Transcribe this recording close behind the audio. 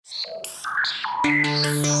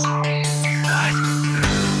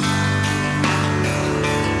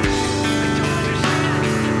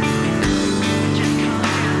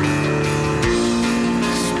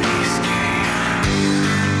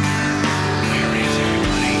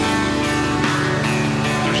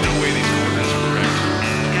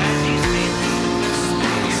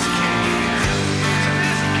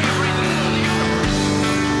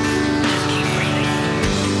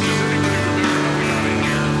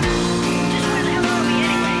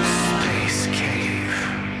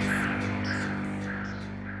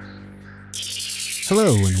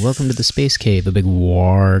Hello, and welcome to the Space Cave, a big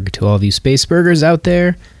warg to all of you space burgers out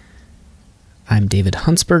there. I'm David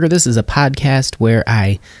Huntsberger. This is a podcast where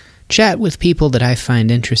I chat with people that I find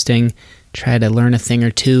interesting, try to learn a thing or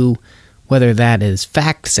two, whether that is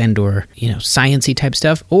facts and or, science-y type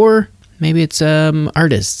stuff, or maybe it's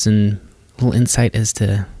artists and a little insight as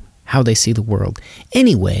to how they see the world.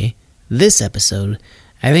 Anyway, this episode,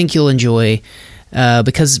 I think you'll enjoy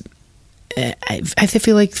because I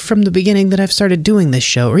feel like from the beginning that I've started doing this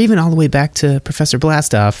show, or even all the way back to Professor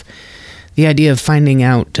Blastoff, the idea of finding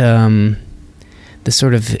out the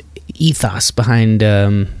sort of ethos behind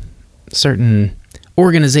certain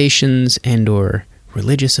organizations and or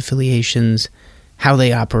religious affiliations, how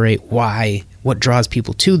they operate, why, what draws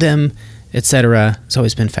people to them, etc. It's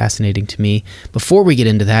always been fascinating to me. Before we get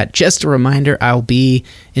into that, just a reminder, I'll be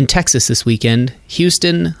in Texas this weekend,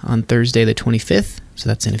 Houston on Thursday the 25th, so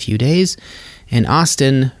that's in a few days, and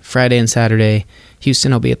Austin Friday and Saturday.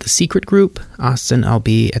 Houston, I'll be at the Secret Group. Austin, I'll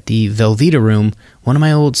be at the Velveeta Room, one of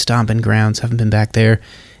my old stomping grounds. Haven't been back there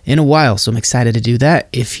in a while, so I'm excited to do that.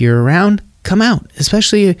 If you're around, come out,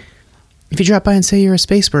 especially if you drop by and say you're a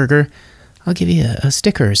space burger. I'll give you a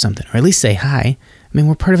sticker or something, or at least say hi. I mean,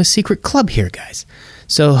 we're part of a secret club here, guys.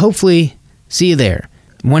 So hopefully, see you there.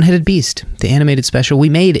 One-Headed Beast, the animated special we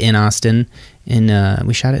made in Austin,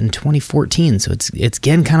 we shot it in 2014, so it's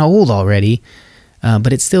getting kind of old already,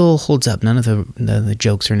 but it still holds up. None of the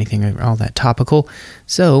jokes or anything are all that topical.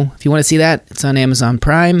 So if you want to see that, it's on Amazon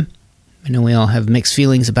Prime. I know we all have mixed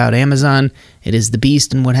feelings about Amazon. It is the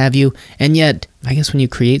beast and what have you, and yet, I guess when you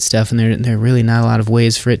create stuff and there are really not a lot of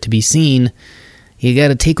ways for it to be seen, you got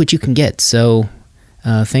to take what you can get. So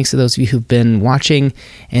thanks to those of you who've been watching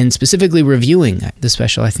and specifically reviewing the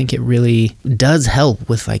special. I think it really does help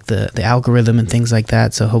with like the algorithm and things like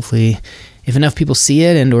that. So hopefully, if enough people see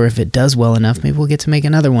it and or if it does well enough, maybe we'll get to make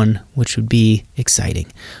another one, which would be exciting.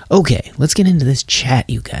 Okay, let's get into this chat,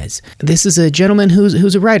 you guys. This is a gentleman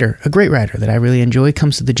who's a writer, a great writer that I really enjoy.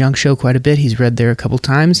 Comes to the Junk Show quite a bit. He's read there a couple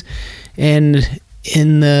times, and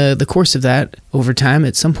in the course of that, over time,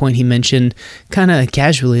 at some point he mentioned kind of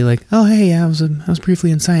casually like, oh, hey, I was briefly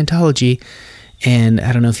in Scientology. And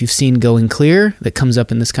I don't know if you've seen Going Clear that comes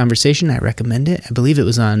up in this conversation. I recommend it. I believe it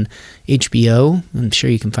was on HBO. I'm sure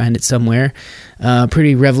you can find it somewhere.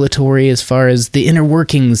 Pretty revelatory as far as the inner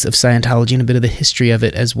workings of Scientology and a bit of the history of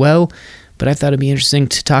it as well. But I thought it'd be interesting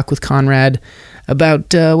to talk with Conrad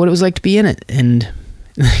about what it was like to be in it. And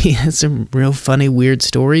he has some real funny, weird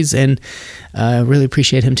stories, and I really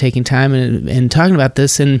appreciate him taking time and talking about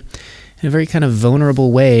this in a very kind of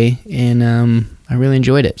vulnerable way, and I really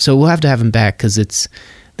enjoyed it. So we'll have to have him back because this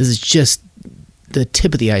is just the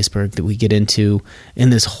tip of the iceberg that we get into in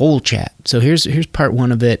this whole chat. So here's part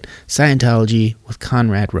one of it, Scientology with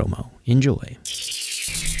Conrad Romo. Enjoy.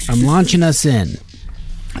 I'm launching us in.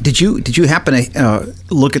 Did you happen to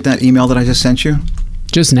look at that email that I just sent you?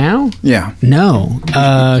 Just now? Yeah. No.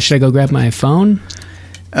 Should I go grab my phone?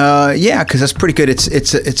 Yeah, because that's pretty good. It's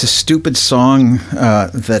a stupid song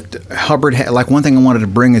that Hubbard had. Like, one thing I wanted to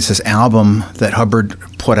bring is this album that Hubbard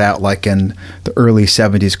put out like in the early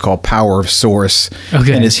 70s called Power of Source.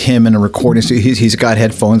 Okay. And it's him in a recording. So he's got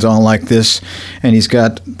headphones on like this, and he's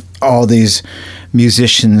got all these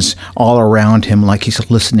musicians all around him like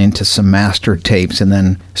he's listening to some master tapes. And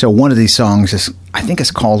then, so one of these songs is, I think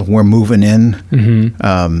it's called We're Moving In.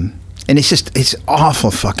 Mm-hmm. And it's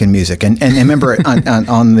awful fucking music. And remember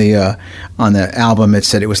on the album, it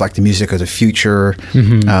said it was like the music of the future.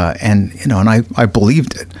 Mm-hmm. And I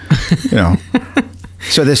believed it,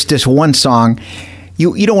 So this one song,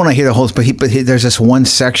 you don't want to hear the whole, but there's this one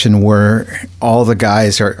section where all the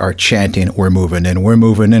guys are chanting, "We're moving in, we're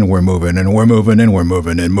moving in, we're moving in, we're moving in, we're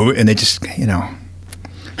moving in," and they just,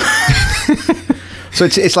 So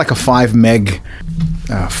it's like a 5 meg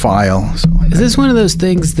file. So. Is this one of those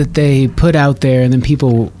things that they put out there and then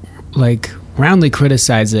people like roundly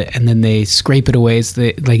criticize it and then they scrape it away? So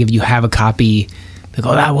like if you have a copy, they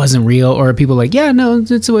go, that wasn't real, or people are like, yeah, no, it's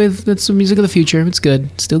that's the music of the future. It's good,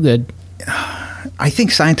 it's still good. I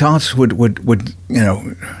think Scientologists would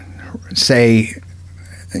say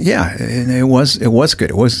yeah, it was good.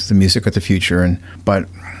 It was the music of the future, but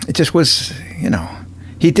it just was,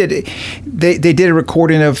 They did a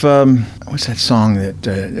recording of what's that song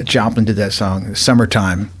that Joplin did, that song,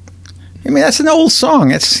 "Summertime." I mean, that's an old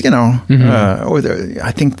song. It's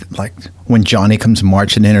I think like "When Johnny Comes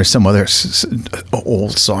Marching In" or some other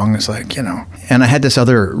old song. It's like, And I had this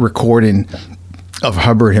other recording of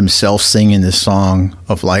Hubbard himself singing this song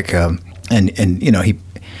of like, I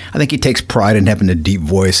think he takes pride in having a deep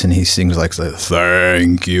voice, and he sings like,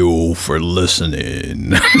 "Thank you for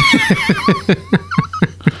listening."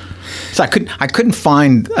 So I couldn't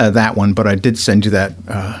find that one, but I did send you that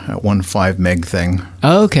 1.5 meg thing.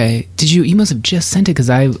 Oh, okay. You must have just sent it, because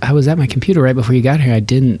I was at my computer right before you got here. I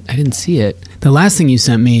didn't see it. The last thing you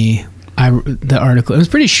sent me, the article, it was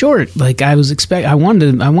pretty short. Like I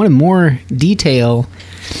wanted more detail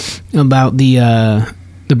about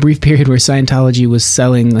the brief period where Scientology was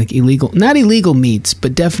selling like not illegal meats,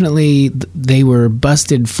 but definitely they were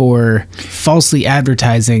busted for falsely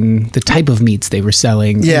advertising the type of meats they were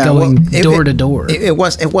selling, going door to door. It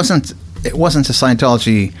wasn't a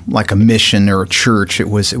Scientology like a mission or a church. It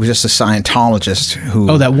was just a Scientologist who.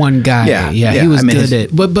 Oh, that one guy. Yeah. He was good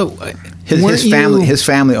at. But his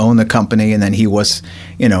family owned the company, and then he was,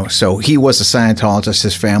 so he was a Scientologist.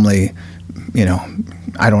 His family,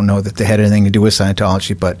 I don't know that they had anything to do with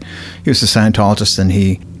Scientology, but he was a Scientologist, and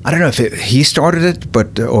I don't know if he started it,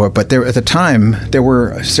 but there at the time there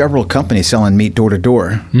were several companies selling meat door to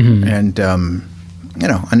door, and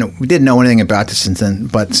I know we didn't know anything about this since then,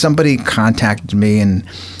 but somebody contacted me and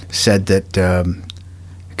said that a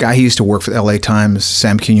guy who used to work for the L.A. Times,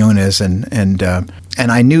 Sam Quinones, and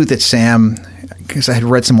I knew that Sam, because I had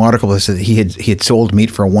read some articles that he had sold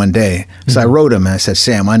meat for one day. So I wrote him and I said,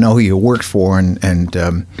 "Sam, I know who you worked for." And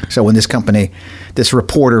so when this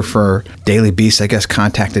reporter for Daily Beast, I guess,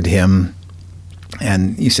 contacted him,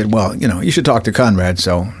 and he said, "Well, you should talk to Conrad."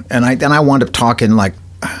 So, and I wound up talking like,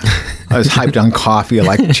 I was hyped on coffee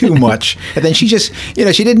like too much. And then she just,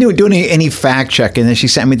 she didn't do any fact checking. And then she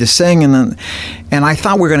sent me this thing, and I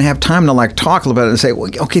thought we were going to have time to like talk about it and say,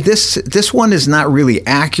 well, okay, this one is not really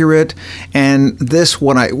accurate, and this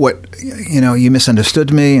you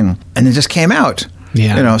misunderstood me, and it just came out.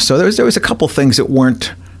 Yeah. So there was a couple things that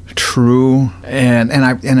weren't true, and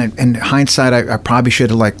in hindsight, I probably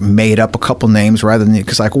should have like made up a couple names rather than,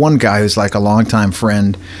 because like one guy who's like a longtime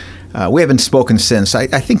friend. We haven't spoken since. I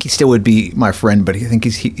think he still would be my friend, but I think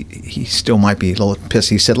he still might be a little pissed.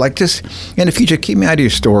 He said, like, just in the future, keep me out of your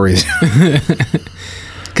stories.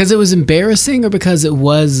 Because it was embarrassing, or because it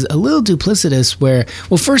was a little duplicitous where,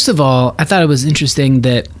 well, first of all, I thought it was interesting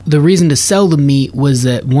that the reason to sell the meat was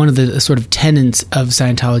that one of the sort of tenets of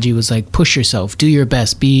Scientology was like, push yourself, do your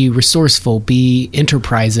best, be resourceful, be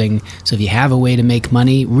enterprising. So if you have a way to make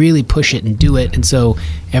money, really push it and do it. And so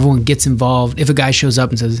everyone gets involved. If a guy shows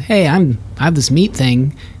up and says, "Hey, I have this meat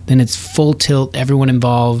thing," then it's full tilt, everyone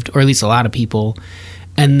involved, or at least a lot of people.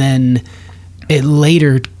 And then it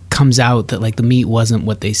later comes out that like the meat wasn't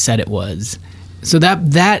what they said it was. So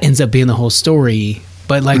that ends up being the whole story.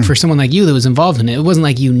 But like for someone like you that was involved in it, it wasn't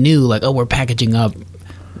like you knew like, oh, we're packaging up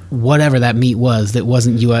whatever that meat was that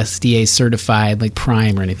wasn't USDA certified, like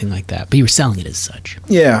Prime or anything like that. But you were selling it as such.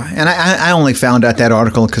 Yeah, and I only found out that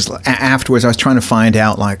article because afterwards I was trying to find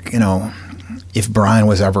out like, if Brian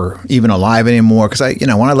was ever even alive anymore, because when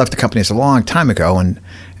I left the company, it's a long time ago, and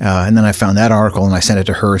then I found that article and I sent it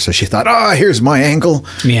to her, so she thought, here's my angle,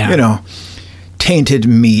 tainted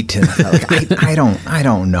meat, and I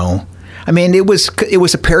don't know. I mean, it was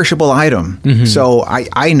a perishable item, so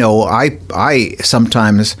I know I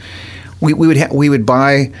sometimes we would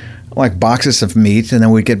buy like boxes of meat, and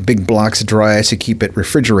then we'd get big blocks of dry ice to keep it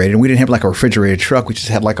refrigerated. And we didn't have like a refrigerated truck; we just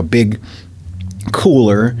had like a big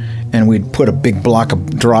cooler, and we'd put a big block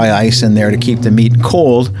of dry ice in there to keep the meat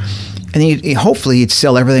cold, and hopefully he'd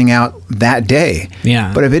sell everything out that day.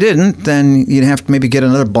 Yeah. But if it didn't, then you'd have to maybe get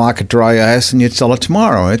another block of dry ice and you'd sell it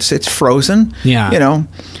tomorrow. It's frozen. Yeah.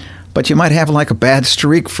 But you might have like a bad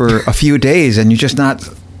streak for a few days, and you're just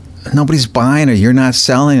nobody's buying, or you're not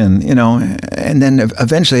selling, and and then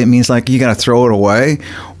eventually it means like you got to throw it away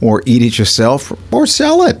or eat it yourself or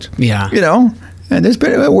sell it. Yeah. And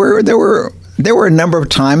there were a number of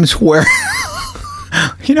times where,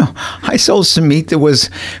 I sold some meat that was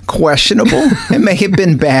questionable. It may have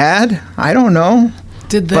been bad. I don't know.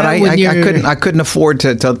 Did that? But I couldn't afford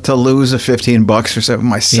to lose $15 or something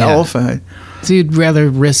myself. Yeah. So you'd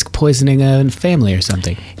rather risk poisoning a family or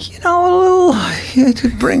something?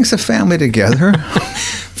 It brings a family together.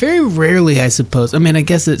 Very rarely, I suppose. I mean, I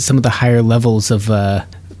guess at some of the higher levels of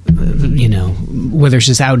whether it's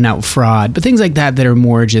just out and out fraud, but things like that are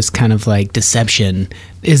more just kind of like deception.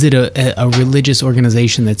 Is it a religious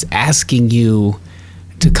organization that's asking you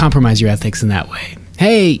to compromise your ethics in that way?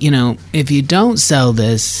 Hey, if you don't sell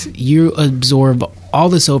this, you absorb all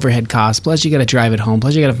this overhead cost, plus you got to drive it home,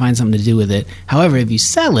 plus you got to find something to do with it. However, if you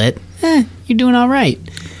sell it, you're doing all right.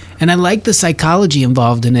 And I like the psychology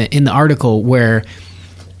involved in it in the article, where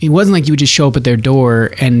it wasn't like you would just show up at their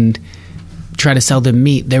door and try to sell them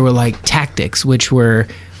meat. There were like tactics, which were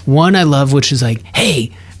one I love, which is like,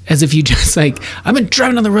 hey, as if you just like, I've been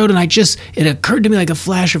driving on the road and it occurred to me like a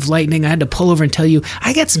flash of lightning. I had to pull over and tell you,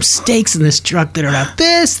 I got some steaks in this truck that are about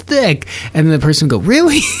this thick. And then the person would go,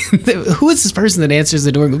 really? Who is this person that answers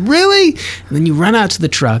the door and go, really? And then you run out to the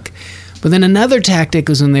truck. But then another tactic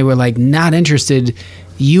was when they were like not interested,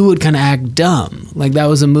 you would kind of act dumb. Like that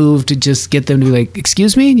was a move to just get them to be like,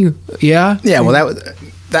 excuse me? And you, yeah? Yeah, well,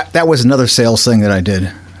 that was another sales thing that I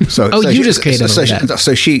did. So, you just created that.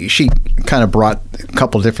 So she kind of brought a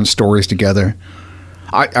couple of different stories together.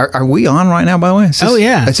 Are we on right now, by the way?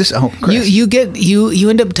 Yeah. It's just, Chris. You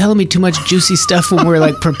end up telling me too much juicy stuff when we're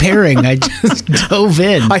like preparing. I just dove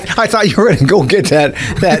in. I thought you were going to go get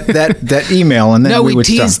that email and then no, we would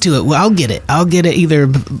teased start. to it. Well, I'll get it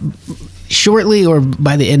either shortly or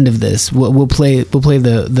by the end of this. We'll play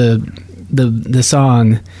the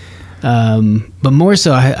song. But more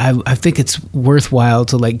so, I think it's worthwhile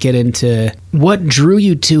to like get into what drew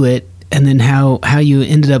you to it, and then how you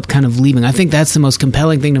ended up kind of leaving. I think that's the most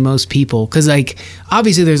compelling thing to most people, because like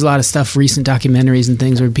obviously there's a lot of stuff, recent documentaries and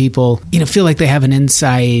things where people feel like they have an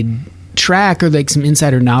inside track or like some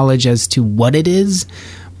insider knowledge as to what it is,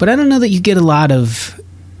 but I don't know that you get a lot of,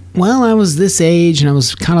 well, I was this age and I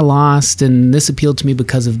was kind of lost and this appealed to me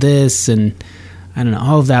because of this, and I don't know.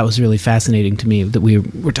 All of that was really fascinating to me that we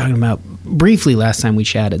were talking about briefly last time we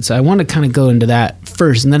chatted. So I want to kind of go into that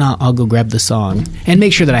first, and then I'll go grab the song and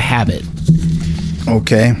make sure that I have it.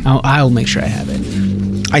 Okay. I'll make sure I have it.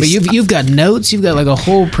 But you've got notes. You've got like a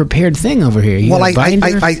whole prepared thing over here.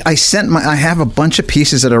 I have a bunch of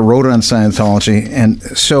pieces that I wrote on Scientology, and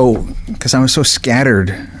so because I was so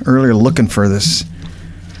scattered earlier looking for this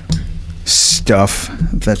stuff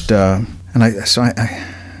that,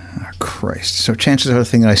 Christ. So chances are the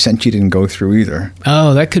thing that I sent you didn't go through either.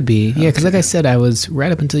 Oh, that could be. Yeah, because like I said, I was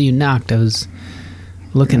right up until you knocked. I was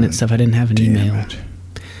looking at stuff. I didn't have an email.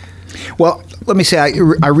 Well, let me say,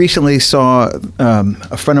 I recently saw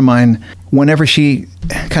a friend of mine, whenever she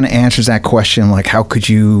kind of answers that question, like, how could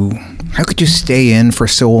you stay in for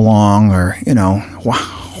so long, or,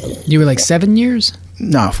 wow. You were like 7 years?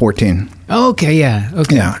 No, 14. Oh, okay, yeah.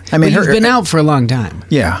 Okay. Yeah. I mean, you've been out for a long time.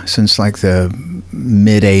 Yeah, since like the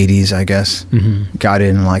mid-'80s, I guess. Mm-hmm. Got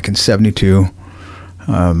in like in 72.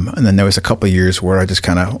 And then there was a couple of years where I just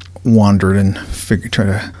kind of wandered and tried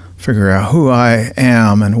to figure out who I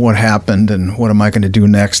am and what happened and what am I going to do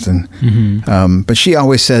next. And but she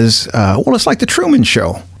always says, well, it's like the Truman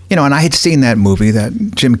Show. And I had seen that movie, that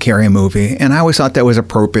Jim Carrey movie, and I always thought that was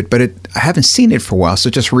appropriate, but I haven't seen it for a while. So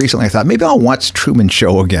just recently I thought, maybe I'll watch Truman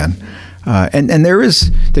Show again. And there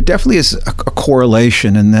definitely is a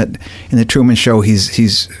correlation in that in the Truman Show,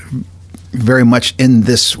 he's very much in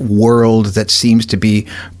this world that seems to be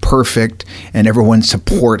perfect, and everyone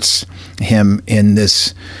supports him in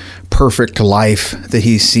this perfect life that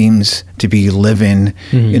he seems to be living,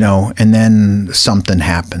 and then something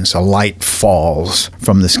happens. A light falls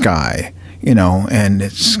from the sky, and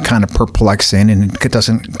it's kind of perplexing, and it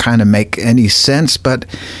doesn't kind of make any sense, but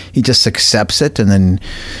he just accepts it, and then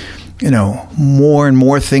more and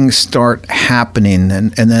more things start happening,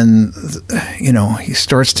 and then he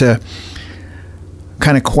starts to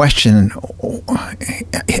kind of question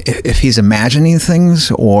if he's imagining things,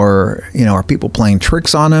 or are people playing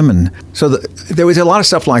tricks on him. And so there was a lot of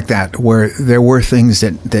stuff like that where there were things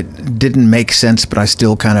that didn't make sense, but I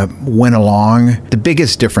still kind of went along. The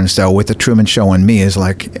biggest difference though with the Truman Show and me is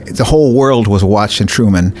like the whole world was watching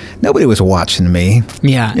Truman, nobody was watching me.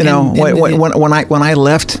 Yeah. When I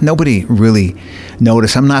left, nobody really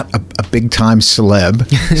noticed. I'm not a big time celeb,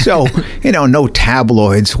 so no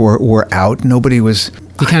tabloids were out. Nobody was.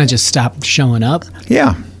 You kind of just stopped showing up.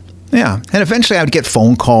 Yeah. And eventually I would get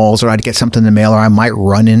phone calls, or I'd get something in the mail, or I might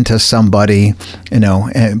run into somebody,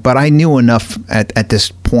 but I knew enough at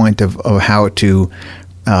this point of how to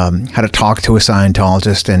talk to a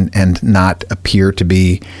Scientologist and not appear to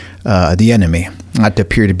be the enemy, not to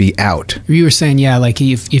appear to be out. You were saying, yeah, like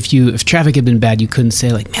if traffic had been bad, you couldn't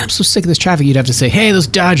say like, man, I'm so sick of this traffic. You'd have to say, hey, those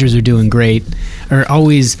Dodgers are doing great, or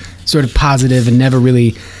always sort of positive and never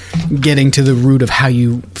really getting to the root of how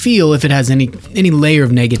you feel if it has any layer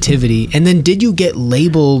of negativity. And then did you get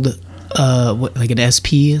labeled like an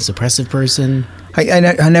SP, a suppressive person?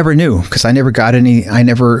 I never knew because I never got any. I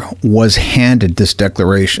never was handed this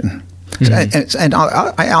declaration. Mm-hmm. And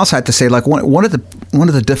I also had to say, like, one of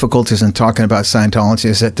the difficulties in talking about Scientology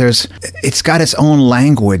is that it's got its own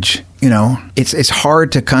language. You know, it's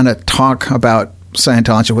hard to kind of talk about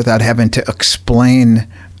Scientology without having to explain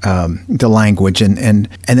the language and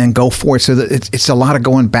then go forth. So that it's a lot of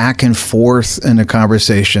going back and forth in a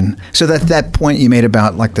conversation. So that point you made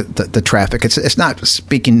about like the traffic, it's not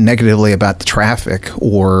speaking negatively about the traffic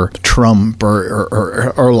or Trump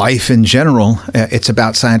or life in general. It's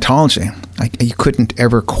about Scientology. You couldn't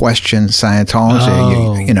ever question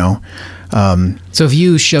Scientology. You know. So if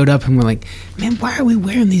you showed up and were like, man, why are we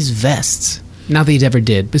wearing these vests? Not that you ever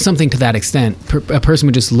did, but something to that extent. A person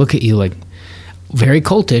would just look at you like, very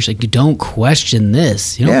cultish, like, you don't question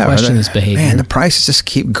this. You don't question this behavior. Man, the prices just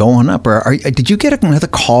keep going up. Did you get another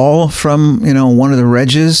call from, one of the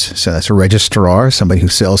regs? So that's a registrar, somebody who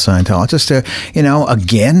sells Scientology. Just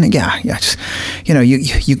again, just,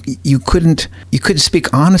 you couldn't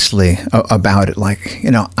speak honestly about it. Like,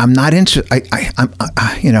 I'm not interested.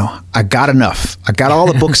 I got enough. I got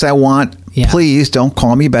all the books I want. Yeah. Please don't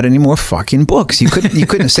call me about any more fucking books. You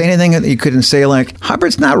couldn't say anything. You couldn't say like,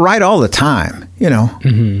 Hubbard's not right all the time.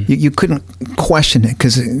 Mm-hmm. You couldn't question it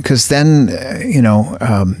because then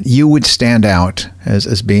you would stand out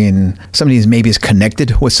as being somebody who maybe is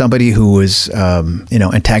connected with somebody who is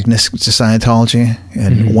antagonistic to Scientology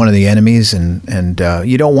and mm-hmm. one of the enemies, and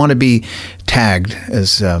you don't want to be tagged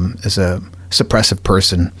as a suppressive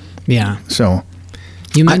person. Yeah. So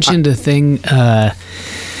you mentioned a thing.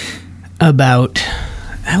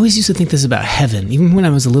 I always used to think this about heaven, even when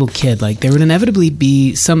I was a little kid. Like, there would inevitably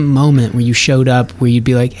be some moment where you showed up where you'd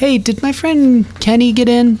be like, hey, did my friend Kenny get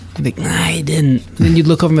in? I'd be like, nah, he didn't. And then you'd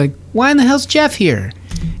look over and be like, why in the hell's Jeff here?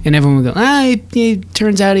 And everyone would go, it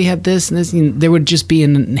turns out he had this and this. And there would just be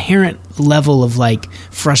an inherent level of, like,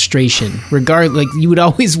 frustration. Like, you would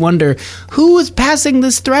always wonder, who is passing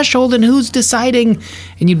this threshold and who's deciding?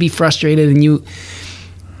 And you'd be frustrated, and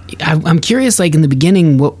I'm curious, like, in the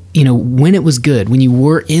beginning, when it was good, when you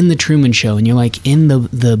were in the Truman Show and you're like in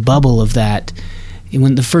the bubble of that,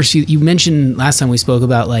 when the first you mentioned last time we spoke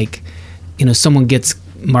about, like, someone gets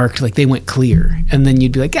marked like they went clear, and then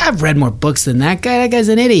you'd be like, I've read more books than that guy. That guy's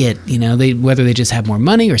an idiot. Whether they just have more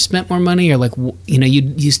money or spent more money, or like,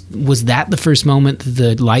 was that the first moment that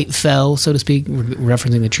the light fell, so to speak,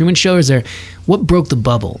 referencing the Truman Show? Or is there, what broke the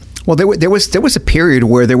bubble? Well, there was a period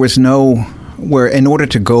where there was where in order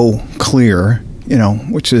to go clear,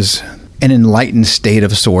 which is an enlightened state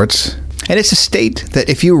of sorts. And it's a state that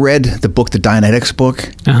if you read the book, the Dianetics book,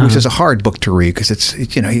 uh-huh. which is a hard book to read because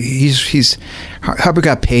Hubbard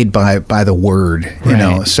got paid by the word,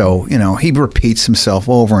 right. So, he repeats himself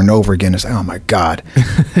over and over again. It's like, oh my God.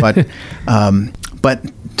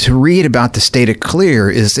 But to read about the state of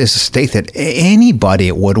clear is a state that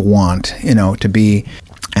anybody would want, to be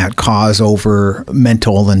at cause over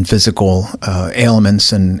mental and physical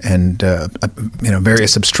ailments and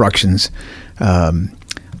various obstructions.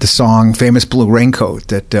 The song "Famous Blue Raincoat"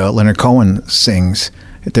 that Leonard Cohen sings,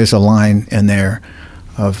 there's a line in there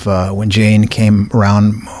of when Jane came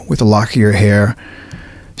around with a lock of your hair.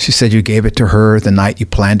 She said you gave it to her the night you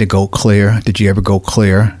planned to go clear. Did you ever go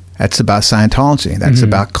clear? That's about Scientology. That's mm-hmm.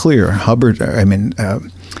 about clear.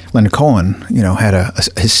 Leonard Cohen, had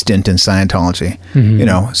his stint in Scientology,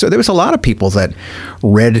 mm-hmm. So there was a lot of people that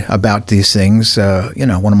read about these things.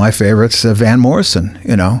 One of my favorites, Van Morrison,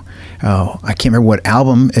 I can't remember what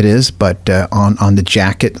album it is, but on the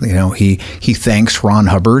jacket, he thanks Ron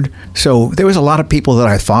Hubbard. So there was a lot of people that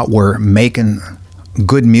I thought were making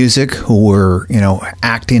good music, who were,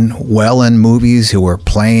 acting well in movies, who were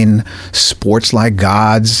playing sports like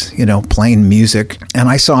gods, playing music. And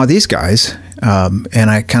I saw these guys, and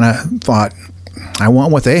I kind of thought, I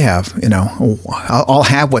want what they have, I'll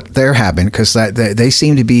have what they're having because they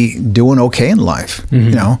seem to be doing okay in life,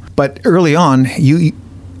 mm-hmm. But early on,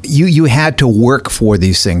 you had to work for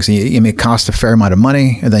these things. It cost a fair amount of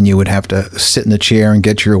money, and then you would have to sit in the chair and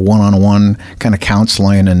get your one-on-one kind of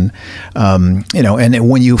counseling, and and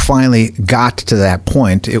when you finally got to that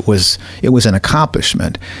point, it was an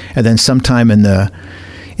accomplishment. And then sometime in the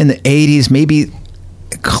 80s, maybe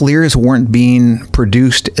clears weren't being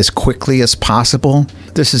produced as quickly as possible.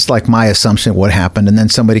 This is like my assumption of what happened. And then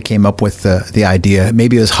somebody came up with the idea.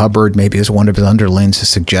 Maybe it was Hubbard, maybe it was one of his underlings who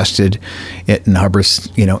suggested it, and Hubbard,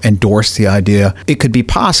 endorsed the idea. It could be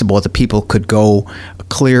possible that people could go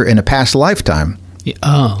clear in a past lifetime.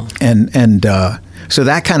 Oh. And So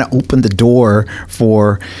that kind of opened the door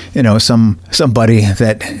for, somebody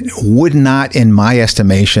that would not, in my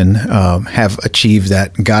estimation, have achieved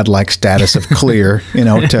that godlike status of clear,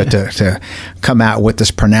 to come out with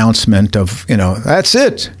this pronouncement of, that's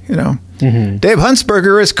it, Dave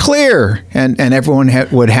Huntsberger is clear. And everyone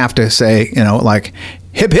would have to say,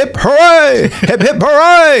 hip, hip, hooray! Hip, hip,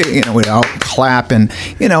 hooray! We'd all clap and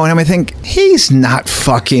I think, he's not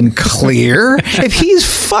fucking clear. If he's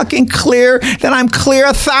fucking clear, then I'm clear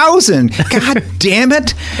 1,000. God damn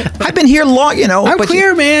it. I've been here long, I'm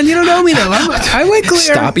clear, man. You don't know me, though. I went clear.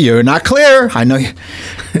 Stop. You're not clear. I know you.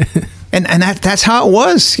 And that's how it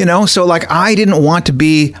was, So I didn't want to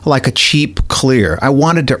be like a cheap clear. I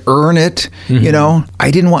wanted to earn it,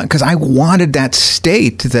 I didn't want, because I wanted that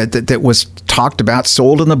state that was talked about,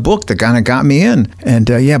 sold in the book that kind of got me in. And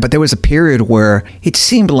but there was a period where it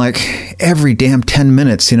seemed like every damn 10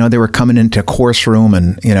 minutes, they were coming into a course room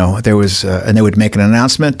and, there was, and they would make an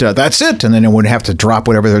announcement, that's it. And then they would have to drop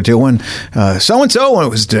whatever they're doing. So-and-so, and it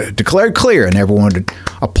was declared clear, and everyone would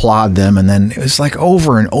applaud them. And then it was like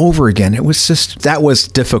over and over again. It was just, that was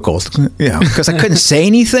difficult, because I couldn't say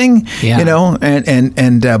anything,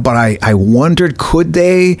 but I wondered, could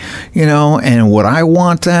they, and would I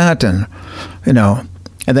want that? And,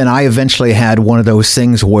 and then I eventually had one of those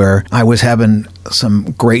things where I was having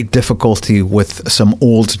some great difficulty with some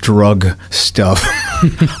old drug stuff.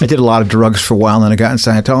 I did a lot of drugs for a while, and then I got in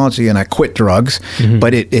Scientology and I quit drugs,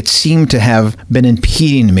 but it seemed to have been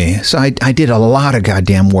impeding me. So I did a lot of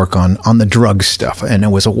goddamn work on the drug stuff, and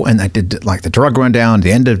and I did like the drug rundown,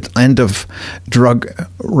 the end of drug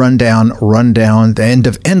rundown, the end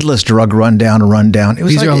of endless drug rundown. It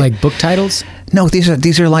was These are all like book titles? No,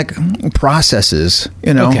 these are like processes,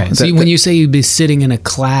 Okay, so when you say you'd be sitting in a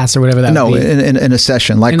class or whatever that would be. In a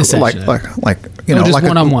session, like just like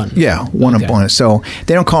one-on-one. One-on-one. So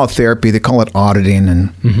they don't call it therapy; they call it auditing.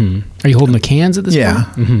 And are you holding the cans at this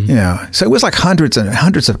point? Yeah. So it was like hundreds and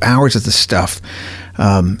hundreds of hours of this stuff.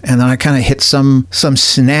 And then I kind of hit some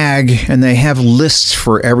snag, and they have lists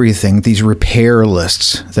for everything, these repair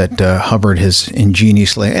lists that Hubbard has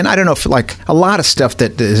ingeniously. And I don't know if like a lot of stuff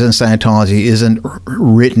that is in Scientology isn't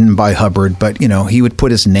written by Hubbard, but, he would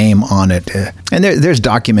put his name on it. And there's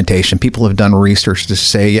documentation. People have done research to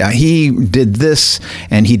say, yeah, he did this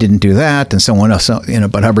and he didn't do that. And someone else,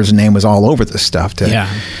 but Hubbard's name was all over this stuff.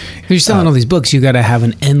 If you're selling all these books, you got to have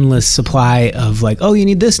an endless supply of like, oh, you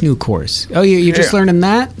need this new course. Oh, you're just learning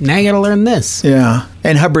that? Now you got to learn this. Yeah.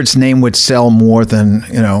 And Hubbard's name would sell more than,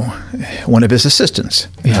 one of his assistants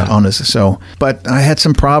on this. So, but I had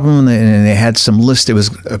some problem, and they had some list. It was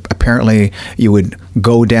apparently you would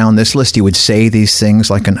go down this list. You would say these things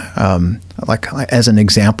like as an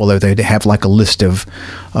example, they'd have like a list of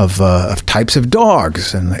types of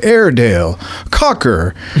dogs, and Airedale,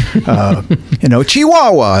 Cocker,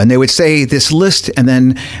 Chihuahua, and they would say this list, and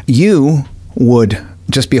then you would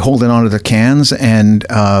just be holding onto the cans, and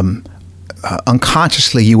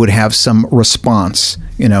unconsciously you would have some response,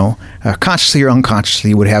 consciously or unconsciously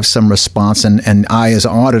you would have some response, and I as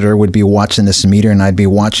auditor would be watching this meter, and I'd be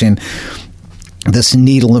watching this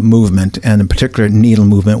needle movement, and the particular needle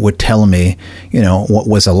movement would tell me, what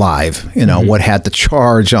was alive, what had the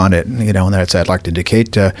charge on it, and that's, I'd like to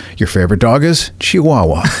indicate your favorite dog is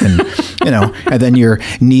Chihuahua, and and then your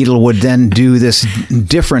needle would then do this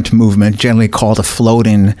different movement, generally called a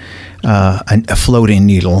floating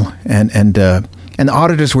needle, and the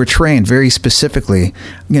auditors were trained very specifically,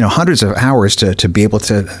 hundreds of hours to be able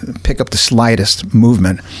to pick up the slightest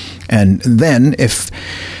movement, and then if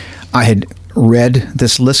I had read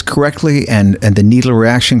this list correctly and the needle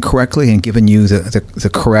reaction correctly and given you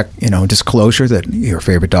the correct disclosure that your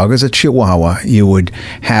favorite dog is a Chihuahua, you would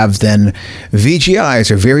have then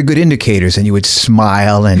VGIs, or very good indicators, and you would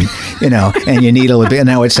smile, and and your needle would be,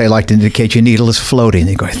 and I would say, I'd like to indicate your needle is floating.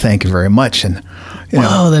 You go, thank you very much, and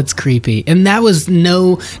whoa, that's creepy. And that was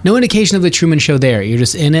no indication of the Truman Show there. You're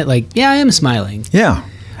just in it like, yeah, I am smiling. Yeah.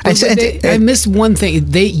 I missed one thing.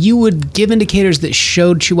 You would give indicators that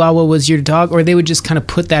showed Chihuahua was your dog, or they would just kind of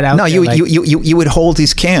put that out. No, you would hold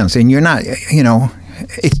these cans, and you're not,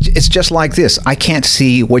 It's just like this. I can't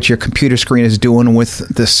see what your computer screen is doing with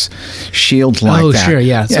this shield like that. Oh, sure,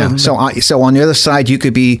 yeah. So on the other side, you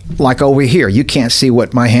could be like over here. You can't see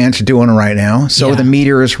what my hands are doing right now. So the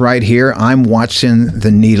meter is right here. I'm watching the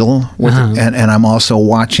needle, and I'm also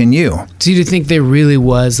watching you. So you think there really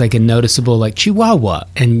was like a noticeable like Chihuahua,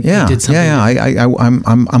 and you did something? Yeah.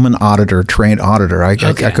 I'm an auditor, trained auditor. I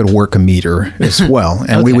could work a meter as well,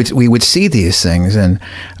 and we would see these things, and.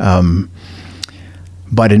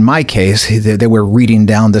 But in my case, they were reading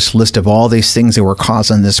down this list of all these things that were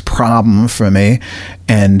causing this problem for me.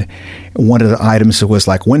 And one of the items was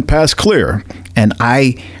like, went past clear. And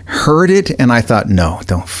I heard it and I thought, no,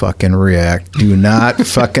 don't fucking react. Do not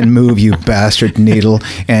fucking move, you bastard needle.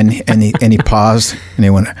 And he paused and he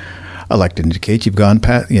went, I'd like to indicate we've gone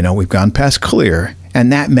past clear.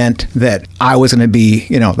 And that meant that I was going to be,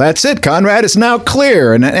 that's it, Conrad, it's now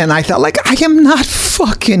clear. And I thought, like, I am not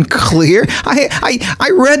fucking clear. I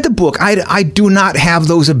read the book. I do not have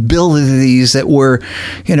those abilities that were,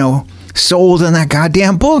 sold in that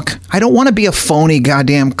goddamn book. I don't want to be a phony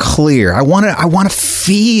goddamn clear. I want to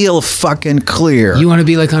feel fucking clear. You want to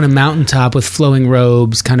be like on a mountaintop with flowing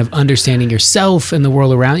robes, kind of understanding yourself and the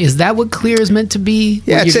world around. Is that what clear is meant to be?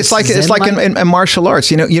 Yeah, it's like in martial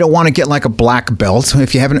arts. You don't want to get like a black belt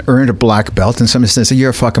if you haven't earned a black belt, and somebody says you're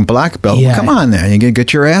a fucking black belt. Yeah. Well, come on, then you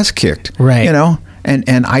get your ass kicked, right?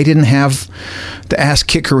 And I didn't have the ass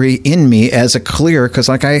kickery in me as a clear because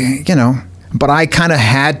But I kind of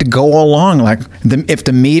had to go along. Like, if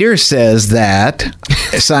the meter says that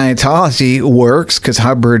Scientology works, because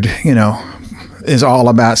Hubbard, is all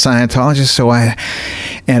about Scientology.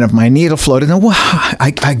 And if my needle floated, then well,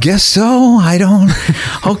 I guess so. I don't.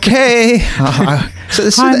 Okay. So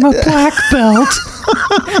I'm a black belt.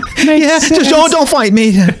 Yeah, just don't fight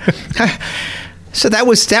me. So that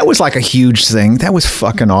was like a huge thing. That was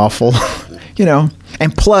fucking awful.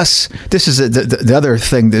 And plus, this is the other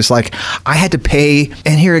thing. There's like, I had to pay,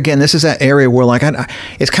 and here again, this is that area where like,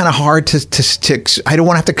 it's kind of hard to I don't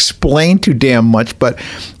want to have to explain too damn much, but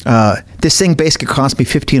this thing basically cost me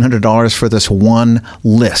 $1,500 for this one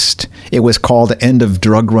list. It was called End of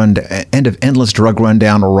Endless Drug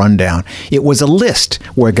Rundown. It was a list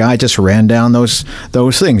where a guy just ran down those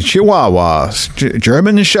things, Chihuahuas,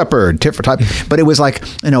 German Shepherd, different type. But it was like,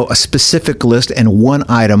 a specific list, and one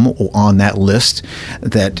item on that list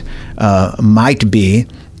that might be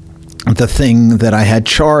the thing that I had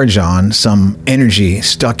charge on, some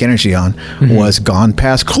stuck energy on, was gone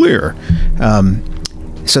past clear.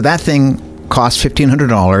 So that thing cost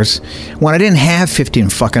 $1,500 when I didn't have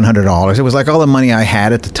 $1,500. It was like all the money I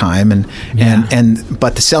had at the time,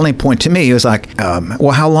 but the selling point to me was like,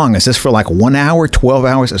 well, how long is this for? Like 1 hour, 12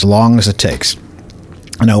 hours, as long as it takes.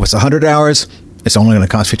 If it's 100 hours. It's only going to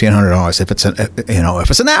cost $1,500 if it's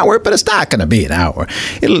an hour, but it's not going to be an hour.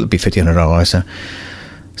 It'll be $1,500.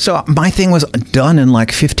 So my thing was done in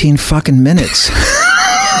like 15 fucking minutes.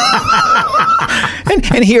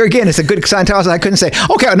 and here again, it's a good Scientologist. I couldn't say,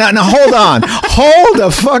 okay, now hold on, hold the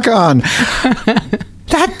fuck on.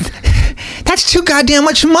 That's too goddamn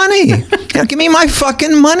much money. Give me my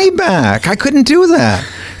fucking money back. I couldn't do that.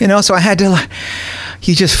 So I had to.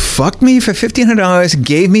 He just fucked me for $1,500,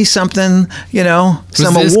 gave me something, some award.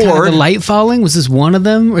 Was this kind of the light falling? Was this one of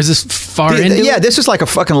them? Or is this far into it? Yeah, this was like a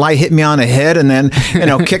fucking light hitting me on the head and then,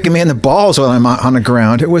 kicking me in the balls while I'm on the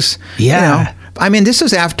ground. It was, this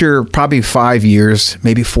was after probably 5 years,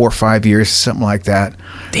 maybe 4 or 5 years, something like that.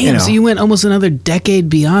 Damn, so you went almost another decade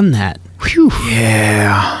beyond that. Whew.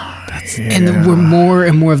 Yeah. And there were more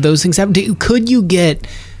and more of those things happening. Could you get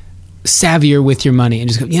savvier with your money and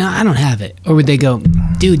just go, I don't have it? Or would they go,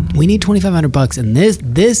 dude, we need $2,500 and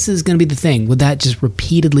this is going to be the thing? Would that just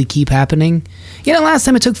repeatedly keep happening? Last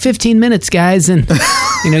time it took 15 minutes, guys, and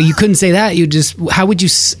you couldn't say that. How would you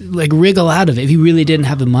wriggle out of it if you really didn't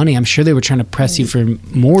have the money? I'm sure they were trying to press you for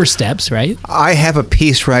more steps, right? I have a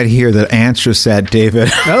piece right here that answers that, David.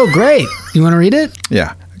 Oh, great. You want to read it?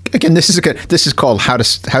 Yeah. Again, this is called How to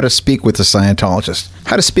Speak with a Scientologist.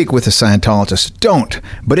 How to speak with a Scientologist. Don't.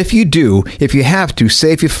 But if you do, if you have to,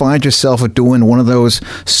 say if you find yourself doing one of those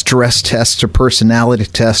stress tests or personality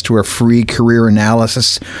tests or a free career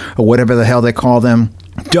analysis or whatever the hell they call them,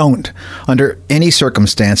 don't, under any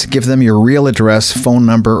circumstance, give them your real address, phone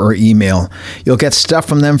number, or email. You'll get stuff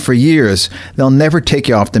from them for years. They'll never take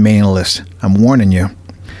you off the mailing list. I'm warning you.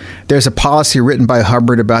 There's a policy written by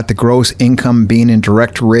Hubbard about the gross income being in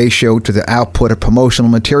direct ratio to the output of promotional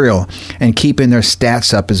material, and keeping their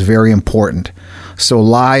stats up is very important. So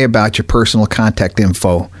lie about your personal contact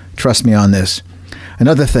info. Trust me on this.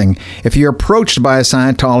 Another thing, if you're approached by a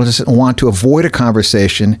Scientologist and want to avoid a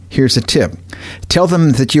conversation, here's a tip. Tell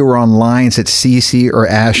them that you were on lines at CC or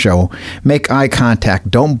ASHO. Make eye contact.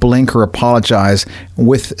 Don't blink or apologize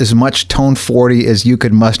with as much tone 40 as you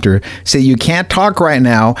could muster. Say you can't talk right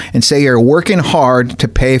now and say you're working hard to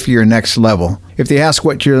pay for your next level. If they ask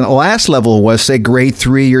what your last level was, say grade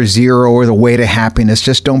 3 or 0 or the way to happiness,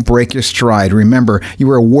 just don't break your stride. Remember, you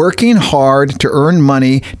are working hard to earn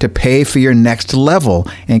money to pay for your next level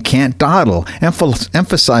and can't dawdle.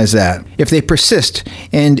 Emphasize that. If they persist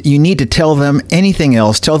and you need to tell them anything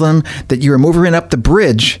else, tell them that you are moving up the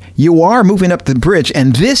bridge. You are moving up the bridge,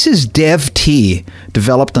 and this is Dev T,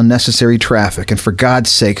 developed unnecessary traffic. And for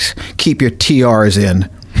God's sakes, keep your TRs in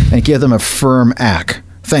and give them a firm ack.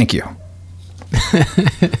 Thank you.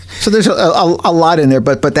 So there's a lot in there,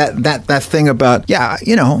 but that thing about,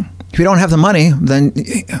 if you don't have the money, then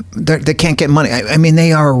they can't get money. I mean,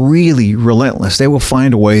 they are really relentless. They will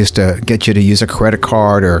find ways to get you to use a credit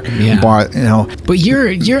card or borrow, But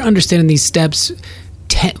you're understanding these steps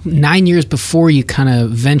 9 years before you kind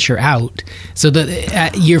of venture out. So that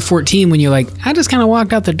at year 14, when you're like, I just kind of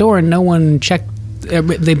walked out the door and no one checked.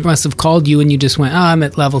 They must have called you and you just went, I'm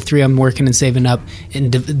at level 3, I'm working and saving up.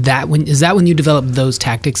 And is that when you developed those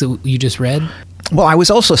tactics that you just read? Well, I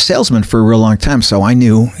was also a salesman for a real long time, so I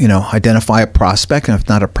knew, identify a prospect, and if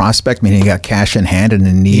not a prospect, meaning you got cash in hand and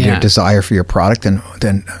a need or desire for your product, and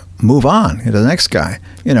then move on to the next guy.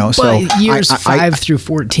 So years 5 through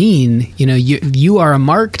 14, you are a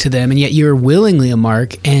mark to them, and yet you're willingly a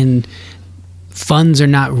mark, and funds are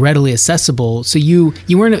not readily accessible. So you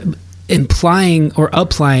weren't implying or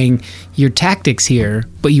applying your tactics here,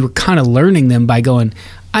 but you were kind of learning them by going,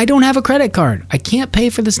 I don't have a credit card. I can't pay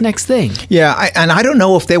for this next thing. Yeah, and I don't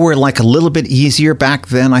know if they were like a little bit easier back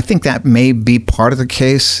then. I think that may be part of the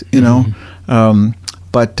case,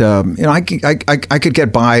 But I could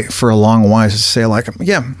get by for a long while to say like,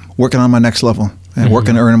 working on my next level and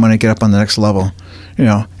working to earn money to get up on the next level,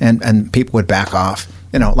 and people would back off.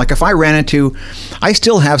 Like if I ran into, I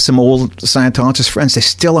still have some old Scientologist friends. They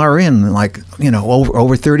still are in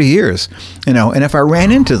over 30 years, and if I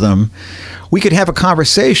ran into them, we could have a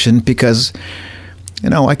conversation because,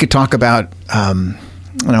 I could talk about,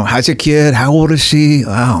 how's your kid? How old is she?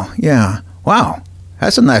 Oh, yeah. Wow.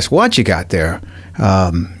 That's a nice watch you got there.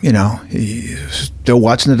 Still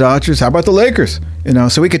watching the Dodgers? How about the Lakers?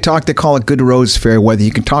 So we could talk, they call it good roads, fair weather.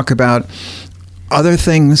 You can talk about other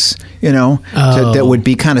things, that would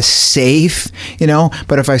be kind of safe,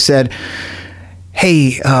 But if I said,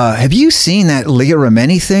 hey, have you seen that Leah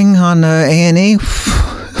Remini thing on A&E?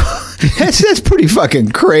 That's pretty fucking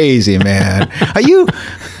crazy, man. Are you...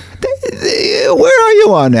 Where are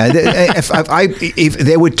you on that? If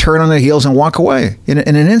they would turn on their heels and walk away in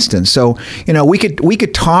an instant. So, we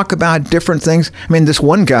could talk about different things. I mean, this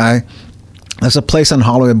one guy, there's a place on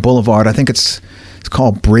Hollywood Boulevard. I think it's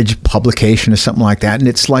called Bridge Publication or something like that. And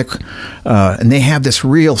it's like, and they have this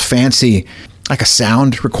real fancy, like a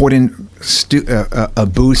sound recording a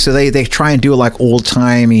booth. So they try and do like old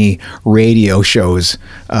timey radio shows.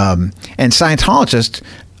 And Scientologists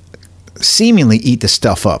seemingly eat the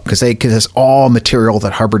stuff up because it's all material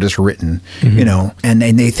that Hubbard has written, and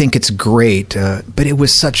they think it's great. But it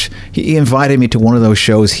was he invited me to one of those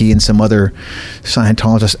shows. He and some other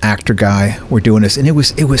Scientologist actor guy were doing this, and it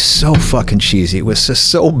was so fucking cheesy. It was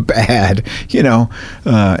just so bad,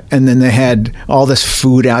 and then they had all this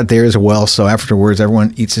food out there as well. So afterwards,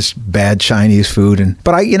 everyone eats this bad Chinese food.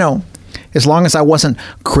 But as long as I wasn't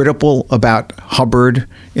critical about Hubbard,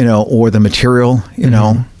 or the material,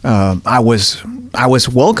 I was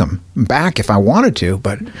welcome back if I wanted to.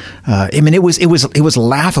 But it was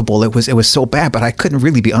laughable. It was so bad. But I couldn't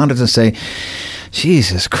really be honest and say,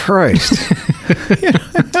 Jesus Christ,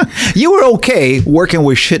 you were okay working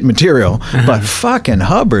with shit material, but fucking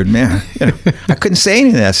Hubbard, man, I couldn't say any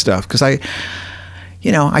of that stuff because I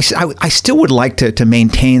still would like to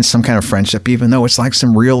maintain some kind of friendship, even though it's like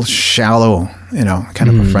some real shallow, kind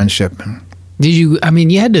of a friendship. Did you,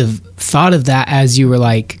 you had to have thought of that as you were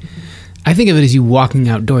like, I think of it as you walking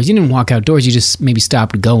outdoors. You didn't walk outdoors, you just maybe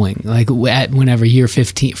stopped going. Like at whenever you're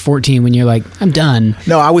 14, when you're like, I'm done.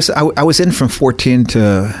 No, I was in from 14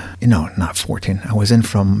 to, not 14. I was in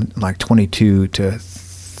from like 22 to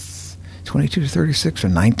 36 or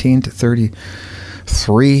 19 to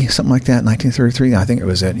 33, something like that, 1933. I think it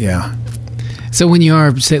was it, yeah. So when you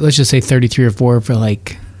are, let's just say 33 or 4 for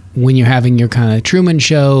like, when you're having your kind of Truman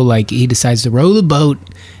Show, like he decides to row the boat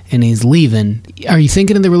and he's leaving, are you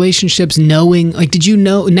thinking of the relationships knowing, like, did you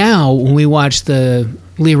know now when we watch the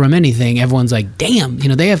Leah Remini thing, everyone's like, damn,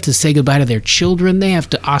 they have to say goodbye to their children. They have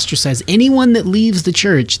to ostracize anyone that leaves the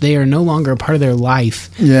church. They are no longer a part of their life.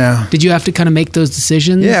 Yeah. Did you have to kind of make those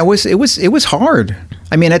decisions? Yeah, it was hard.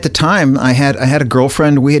 I mean, at the time, I had a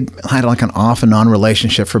girlfriend. We had like an off and on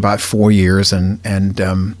relationship for about 4 years, and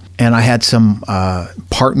I had some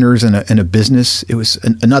partners in a business. It was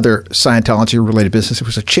another Scientology related business. It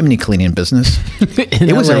was a chimney cleaning business.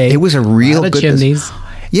 It was a real good chimneys. business.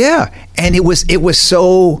 Yeah, and it was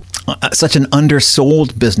so such an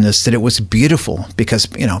undersold business that it was beautiful because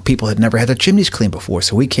people had never had their chimneys cleaned before.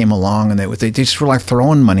 So we came along and they just were like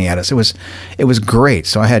throwing money at us. It was great.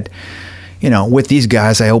 So I had, with these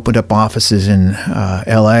guys, I opened up offices in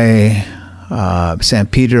L.A., San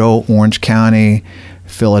Pedro, Orange County,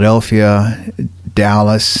 Philadelphia,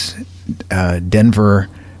 Dallas, Denver,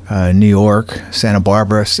 New York, Santa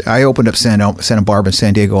Barbara. I opened up Santa Barbara and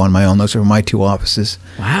San Diego on my own. Those were my 2 offices.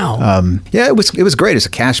 Wow. Yeah, it was great. It's a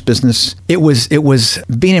cash business. It was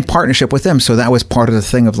being in partnership with them. So that was part of the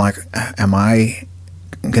thing of like, am I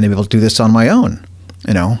going to be able to do this on my own?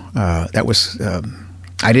 That was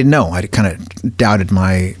I didn't know. I kind of doubted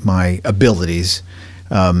my abilities.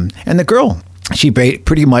 And the girl, she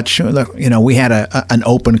pretty much, we had an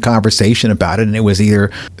open conversation about it, and it was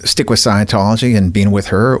either stick with Scientology and being with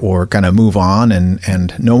her or kind of move on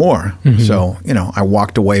and no more. Mm-hmm. So, I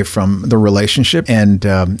walked away from the relationship and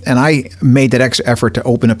I made that extra effort to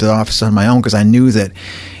open up the office on my own because I knew that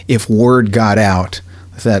if word got out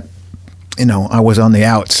that, I was on the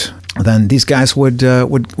outs, then these guys would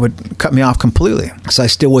cut me off completely. So I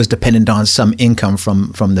still was dependent on some income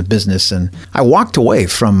from the business, and I walked away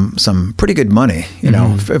from some pretty good money,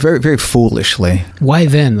 very, very foolishly. Why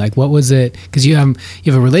then? Like, what was it? Because you have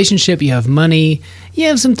a relationship, you have money, you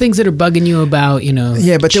have some things that are bugging you about,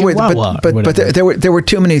 Yeah, but there were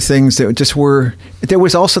too many things that just were. There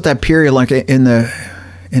was also that period, like in the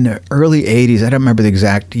early 80s, I don't remember the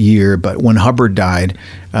exact year, but when Hubbard died,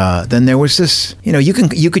 then there was this, you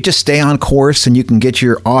could just stay on course and you can get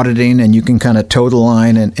your auditing and you can kind of toe the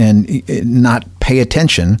line and not pay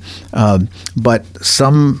attention. But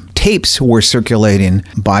some tapes were circulating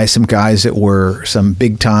by some guys that were some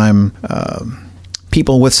big time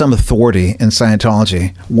people with some authority in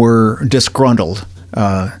Scientology were disgruntled.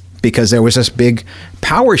 Because there was this big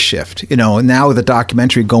power shift, now the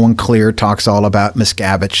documentary Going Clear talks all about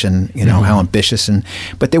Miscavige and, how ambitious.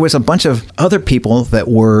 But there was a bunch of other people that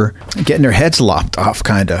were getting their heads lopped off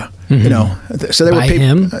kind of, So there by were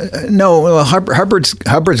people. Him? No, Hubbard's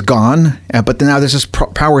gone, but now there's this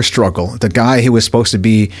power struggle. The guy who was supposed to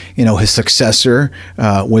be, his successor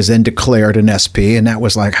was then declared an SP, and that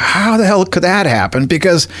was like, how the hell could that happen?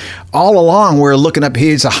 Because all along we're looking up,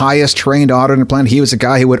 he's the highest trained auditor on the planet. He was the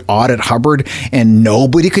guy who would audit Hubbard, and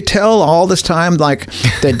nobody could tell all this time like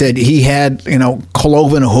that he had,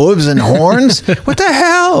 cloven hooves and horns. What the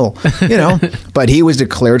hell? But he was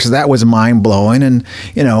declared, so that was mind blowing, and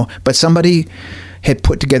but somebody had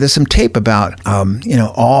put together some tape about,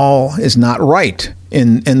 all is not right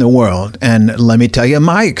in the world. And let me tell you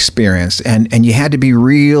my experience. And you had to be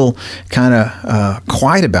real kind of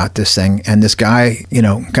quiet about this thing. And this guy,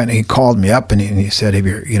 he called me up and he said, hey,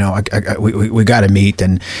 we got to meet.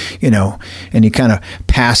 And, and he kind of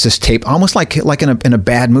passed this tape almost like in a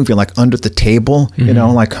bad movie, like under the table,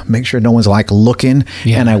 mm-hmm. Like make sure no one's like looking.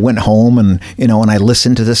 Yeah. And I went home and, and I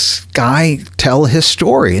listened to this guy tell his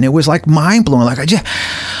story, and it was like mind blowing. Like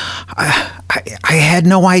I had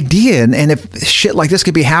no idea. And if shit like this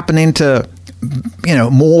could be happening to,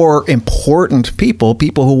 more important people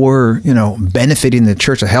who were, benefiting the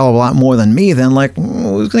church a hell of a lot more than me, then like,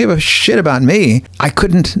 who's going to give a shit about me? I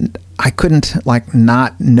couldn't like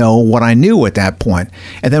not know what I knew at that point.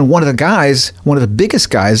 And then one of the biggest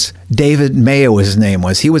guys, David Mayo, his name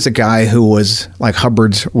was. He was a guy who was like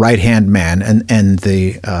Hubbard's right-hand man and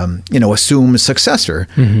the, assumed successor.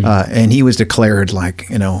 Mm-hmm. And he was declared like,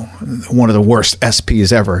 one of the worst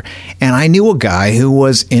SPs ever. And I knew a guy who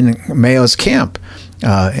was in Mayo's camp.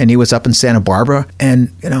 And he was up in Santa Barbara,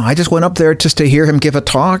 and I just went up there just to hear him give a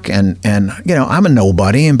talk, and I'm a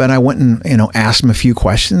nobody, but I went and asked him a few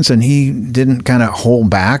questions, and he didn't kind of hold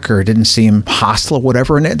back or didn't seem hostile or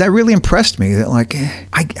whatever, and that really impressed me. That like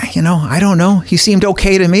I don't know, he seemed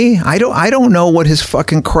okay to me. I don't know what his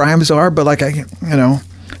fucking crimes are, but like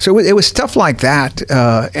So it was stuff like that,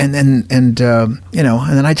 and then I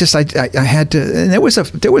had to, and there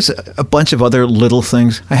was a bunch of other little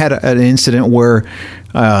things. I had an incident where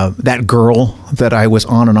that girl that I was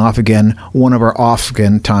on and off again, one of our off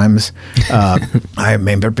again times, I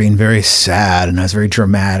remember being very sad, and I was very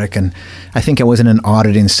dramatic, and I think I was in an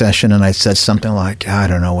auditing session, and I said something like, I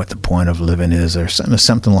don't know what the point of living is, or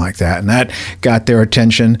something like that, and that got their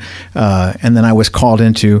attention, and then I was called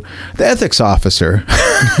into the ethics officer.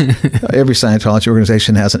 every Scientology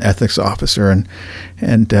organization has an ethics officer, and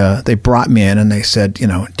they brought me in and they said,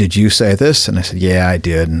 did you say this? And I said, yeah, I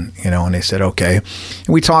did. And and they said, okay. And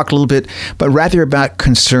we talked a little bit, but rather about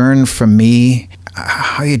concern from me,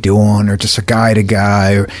 how you doing, or just a guy to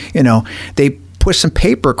guy, or they pushed some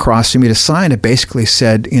paper across to me to sign. It basically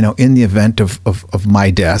said, in the event of my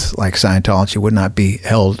death, like Scientology would not be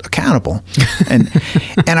held accountable. And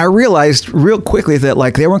I realized real quickly that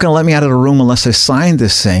like they weren't going to let me out of the room unless I signed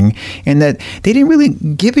this thing, and that they didn't really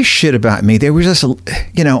give a shit about me. They were just,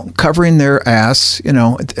 covering their ass,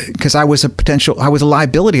 because I was a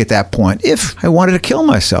liability at that point if I wanted to kill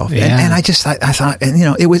myself. Yeah. And I thought, and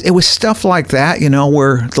it was stuff like that,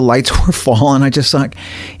 where the lights were falling. I just thought,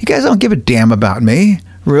 you guys don't give a damn about me,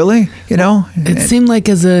 really, It seemed like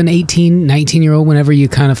as an 18, 19-year-old, whenever you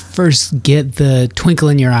kind of first get the twinkle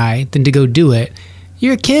in your eye, then to go do it,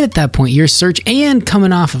 you're a kid at that point. You're and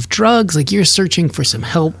coming off of drugs, like you're searching for some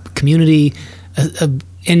help, community,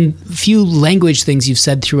 and few language things you've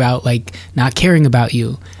said throughout, like not caring about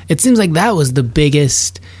you. It seems like that was the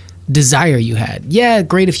biggest desire you had. Yeah,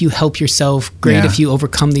 great if you help yourself, great if you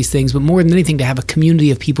overcome these things, but more than anything to have a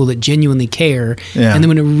community of people that genuinely care. Yeah. And then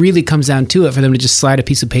when it really comes down to it, for them to just slide a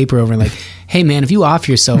piece of paper over and like, hey man, if you off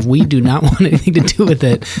yourself, we do not want anything to do with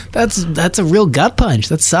it. That's a real gut punch.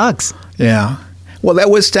 That sucks. Yeah. Well, that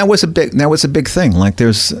was a big thing. Like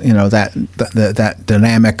there's that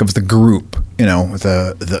dynamic of the group,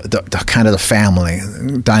 the kind of the family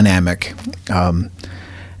dynamic.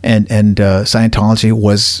 And Scientology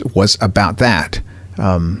was about that,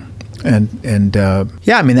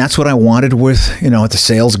 that's what I wanted with the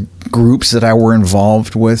sales groups that I were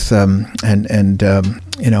involved with, so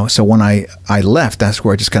when I left, that's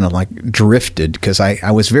where I just kind of like drifted, because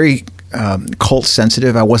I was very cult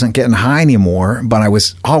sensitive. I wasn't getting high anymore, but I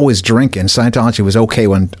was always drinking. Scientology was okay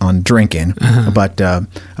on drinking, but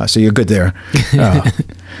so you're good there.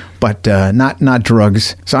 But not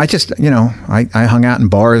drugs. So I just, I hung out in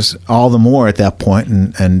bars all the more at that point,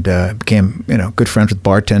 and became, good friends with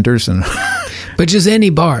bartenders and. But just any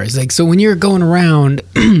bars, like, so when you're going around,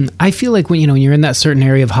 I feel like when you're in that certain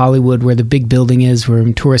area of Hollywood where the big building is, where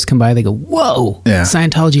when tourists come by, they go, whoa, yeah.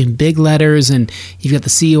 Scientology in big letters, and you've got the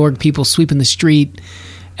Sea Org people sweeping the street.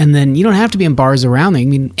 And then you don't have to be in bars around there. I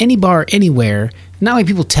mean, any bar, anywhere. Not like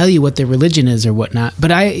people tell you what their religion is or whatnot.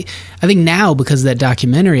 But I think now, because of that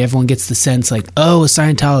documentary, everyone gets the sense like, oh, a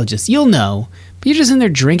Scientologist. You'll know. But you're just in there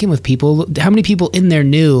drinking with people. How many people in there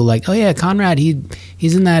knew, like, oh yeah, Conrad,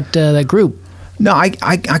 he's in that group? No, I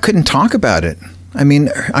couldn't talk about it. I mean,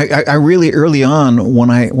 I really early on when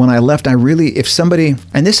I left, if somebody,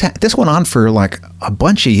 and this went on for like a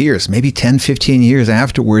bunch of years, maybe 10, 15 years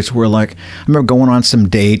afterwards, where like, I remember going on some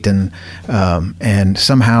date and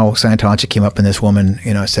somehow Scientology came up and this woman,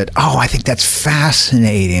 said, oh, I think that's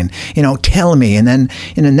fascinating, tell me. And then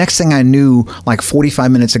the next thing I knew, like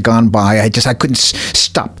 45 minutes had gone by, I couldn't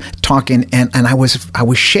stop talking, and I was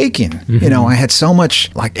shaking. Mm-hmm. I had so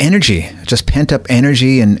much like energy, just pent up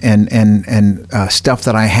energy and stuff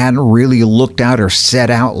that I hadn't really looked at or said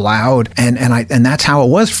out loud, and that's how it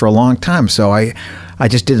was for a long time. So I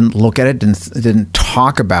just didn't look at it, didn't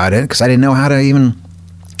talk about it, because I didn't know how to even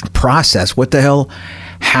process what the hell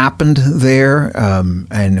happened there,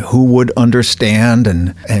 and who would understand,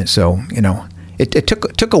 and so It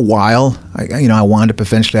took a while. I wound up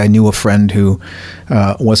eventually. I knew a friend who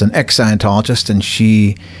was an ex-Scientologist, and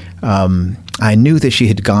she. I knew that she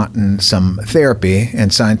had gotten some therapy,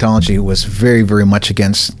 and Scientology was very, very much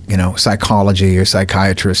against, psychology or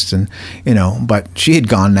psychiatrists, and, but she had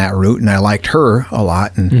gone that route, and I liked her a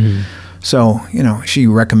lot. And so, she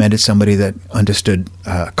recommended somebody that understood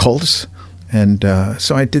cults. And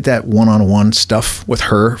so I did that one-on-one stuff with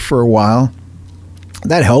her for a while.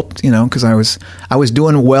 That helped, because I was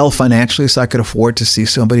doing well financially, so I could afford to see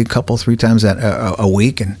somebody 2-3 times a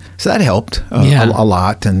week, and so that helped a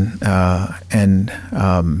lot. And then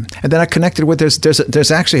I connected with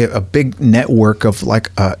there's actually a big network of like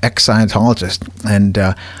ex-Scientologists, and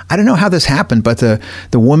I don't know how this happened, but the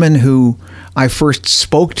woman who I first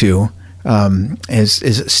spoke to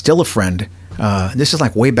is still a friend. This is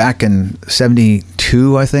like way back in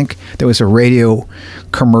 72, I think. There was a radio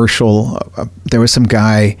commercial. There was some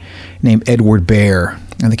guy named Edward Bear.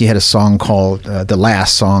 I think he had a song called The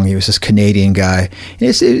Last Song. He was this Canadian guy.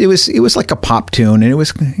 It was like a pop tune, and it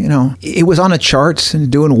was it was on the charts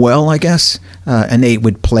and doing well, I guess. And they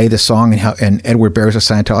would play the song, and Edward Bear was a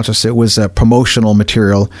Scientologist. It was promotional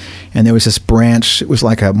material, and there was this branch. It was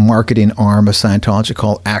like a marketing arm of Scientology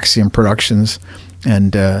called Axiom Productions.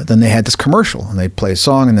 And then they had this commercial, and they'd play a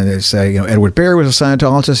song, and then they'd say, Edward Berry was a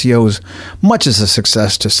Scientologist. He owes much as a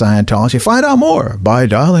success to Scientology. Find out more by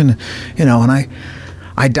dialing, and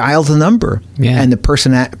I dialed the number, and the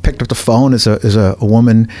person that picked up the phone is a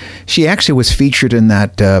woman. She actually was featured in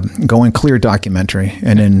that Going Clear documentary,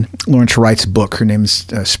 and in Lawrence Wright's book. Her name's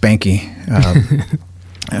Spanky.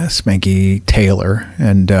 Spanky Taylor,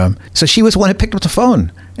 and so she was the one who picked up the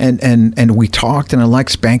phone, and we talked, and I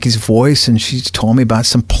liked Spanky's voice, and she told me about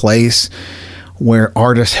some place where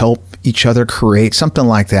artists help each other create, something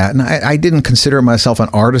like that. And I didn't consider myself an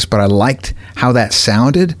artist, but I liked how that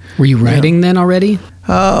sounded. Were you writing then already?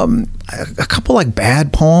 A couple like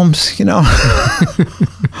bad poems,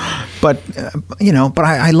 but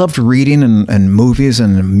I loved reading and movies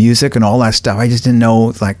and music and all that stuff. I just didn't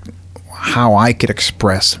know like how I could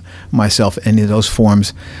express myself in any of those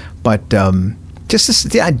forms. But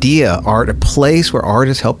the idea, art, a place where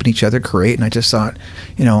artists helping each other create. And I just thought,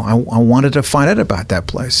 I wanted to find out about that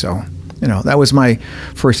place. So, that was my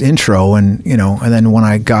first intro. And then when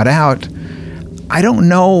I got out, I don't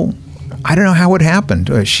know how it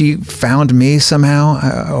happened. She found me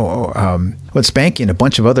somehow. With Spanky and a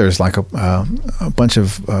bunch of others, like a bunch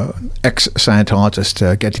of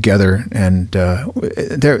ex-Scientologists get together, and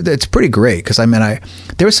it's pretty great because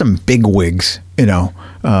there were some big wigs,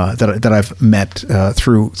 that I've met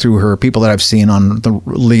through her, people that I've seen on the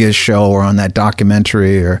Leah's show or on that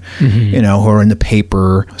documentary, or who are in the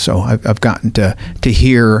paper. So I've gotten to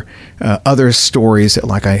hear other stories that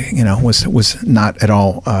like I was not at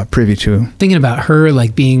all privy to. Thinking about her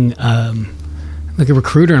like being like a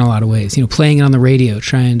recruiter in a lot of ways, playing it on the radio,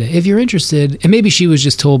 trying to, if you're interested, and maybe she was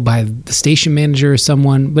just told by the station manager or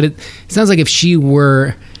someone, but it sounds like if she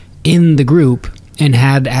were in the group and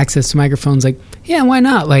had access to microphones, like, yeah, why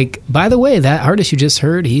not? Like, by the way, that artist you just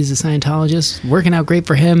heard, he's a Scientologist, working out great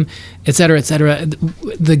for him, et cetera, et cetera.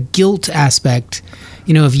 The guilt aspect,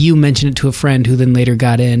 if you mention it to a friend who then later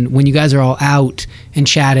got in, when you guys are all out and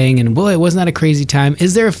chatting and, boy, wasn't that a crazy time?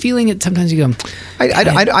 Is there a feeling that sometimes you go...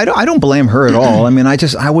 I don't blame her at all.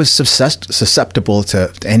 I was susceptible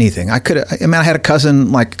to anything. I had a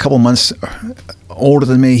cousin like a couple months older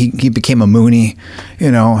than me. He became a Moonie.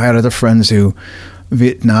 I had other friends who...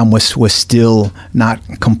 Vietnam was still not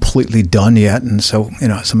completely done yet, and so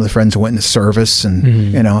some of the friends went into service,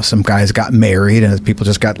 and some guys got married, and people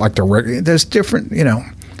just got like there's different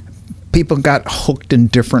people got hooked in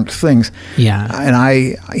different things. Yeah,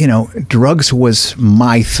 and drugs was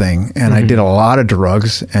my thing, and I did a lot of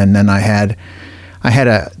drugs, and then I had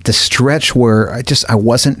the stretch where it just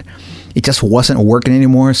wasn't working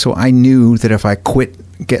anymore. So I knew that if I quit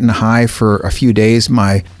getting high for a few days,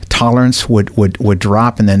 my tolerance would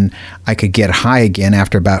drop, and then I could get high again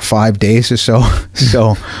after about 5 days or so.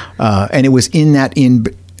 So, and it was in that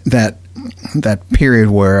period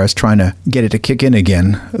where I was trying to get it to kick in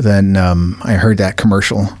again. Then I heard that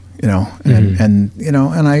commercial, and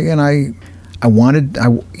I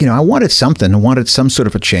wanted something. I wanted some sort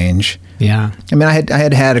of a change. Yeah. I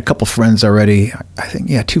had a couple friends already. I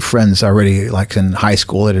think 2 friends already, like in high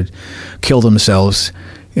school, that had killed themselves.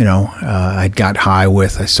 I'd got high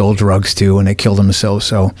with, I sold drugs to, and they killed themselves.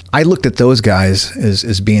 So I looked at those guys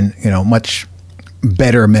as being, much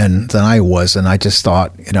better men than I was. And I just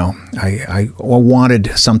thought, I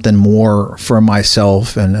wanted something more for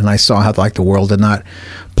myself. And I saw how like the world did not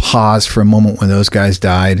pause for a moment when those guys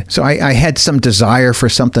died. So I had some desire for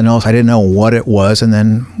something else. I didn't know what it was. And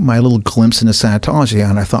then my little glimpse into Scientology,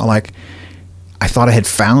 and I thought I had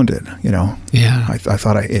found it, Yeah. I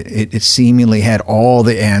thought it seemingly had all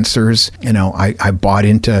the answers. I bought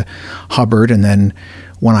into Hubbard, and then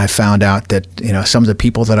when I found out that, some of the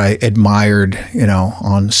people that I admired,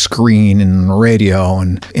 on screen and radio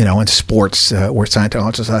and, in sports were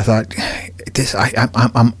Scientologists, I thought,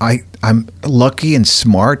 I'm lucky and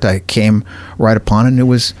smart. I came right upon it, and it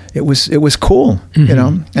was cool,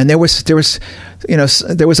 and there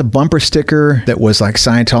was a bumper sticker that was like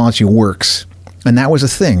Scientology works. And that was a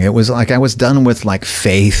thing. It was like I was done with like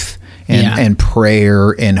faith and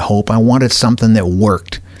prayer and hope. I wanted something that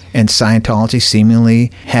worked. And Scientology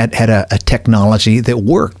seemingly had a technology that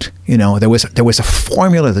worked. There was a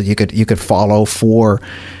formula that you could follow for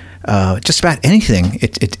just about anything.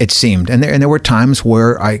 It seemed. And there were times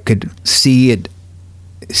where I could seemingly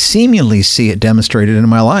see it demonstrated in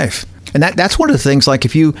my life. And that's one of the things. Like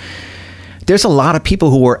there's a lot of people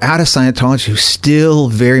who are out of Scientology who still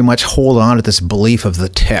very much hold on to this belief of the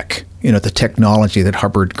tech, the technology that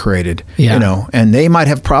Hubbard created, and they might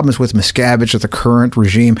have problems with Miscavige or the current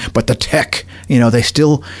regime, but the tech, they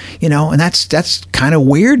still, and that's kind of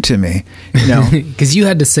weird to me, because you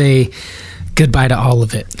had to say goodbye to all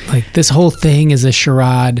of it. Like, this whole thing is a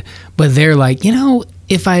charade, but they're like,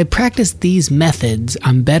 if I practice these methods,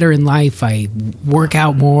 I'm better in life, I work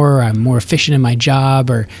out more, I'm more efficient in my job,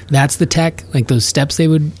 or that's the tech, like those steps they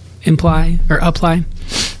would imply or apply.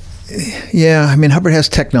 Yeah, I mean, Hubbard has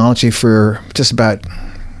technology for just about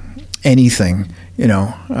anything,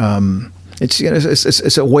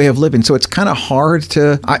 It's a way of living, so it's kind of hard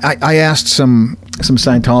to. I asked some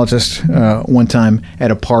Scientologists one time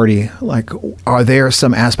at a party, like, are there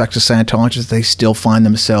some aspects of Scientology that they still find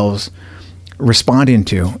themselves responding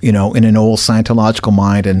to, in an old Scientological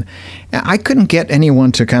mind? And I couldn't get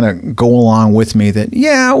anyone to kind of go along with me that,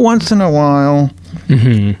 yeah, once in a while.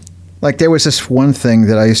 Mm-hmm. Like, there was this one thing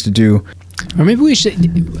that I used to do. Or maybe we should.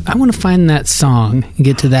 I want to find that song and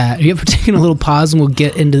get to that. Are you ever taking a little pause and we'll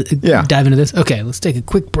dive into this? Okay, let's take a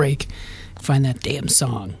quick break. Find that damn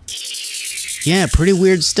song. Yeah, pretty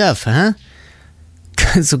weird stuff, huh?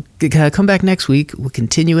 So come back next week. We'll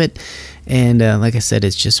continue it. And like I said,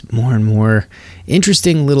 it's just more and more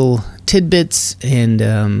interesting little tidbits.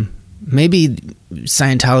 And maybe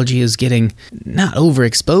Scientology is getting not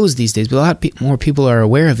overexposed these days, but a lot more people are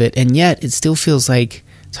aware of it. And yet it still feels like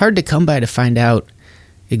it's hard to come by to find out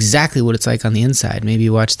exactly what it's like on the inside. Maybe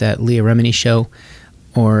you watch that Leah Remini show,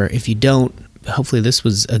 or if you don't, hopefully this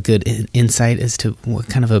was a good insight as to what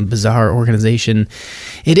kind of a bizarre organization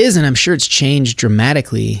it is, and I'm sure it's changed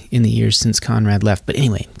dramatically in the years since Conrad left. But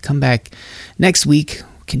anyway, come back next week,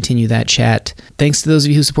 continue that chat. Thanks to those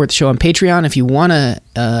of you who support the show on Patreon. If you want to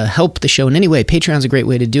help the show in any way, Patreon's a great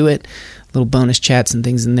way to do it. Little bonus chats and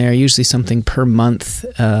things in there, usually something per month,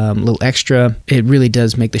 a little extra. It really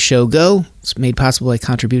does make the show go. It's made possible by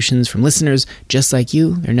contributions from listeners just like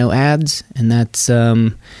you. There are no ads, and that's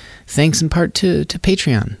thanks in part to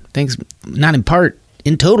Patreon. Thanks, not in part,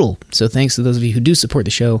 in total. So thanks to those of you who do support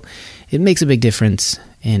the show. It makes a big difference,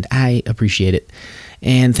 and I appreciate it.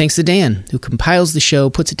 And thanks to Dan, who compiles the show,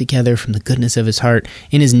 puts it together from the goodness of his heart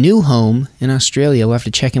in his new home in Australia. We'll have to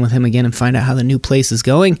check in with him again and find out how the new place is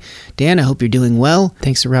going. Dan, I hope you're doing well.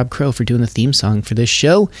 Thanks to Rob Crow for doing the theme song for this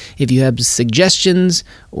show. If you have suggestions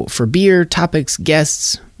for beer, topics,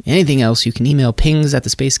 guests, anything else, you can email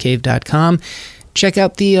pings@thespacecave.com. Check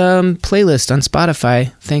out the playlist on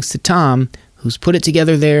Spotify, thanks to Tom, who's put it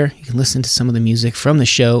together there. You can listen to some of the music from the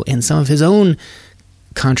show and some of his own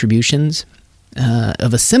contributions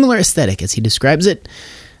of a similar aesthetic, as he describes it,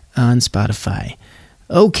 on Spotify.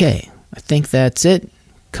 Okay, I think that's it.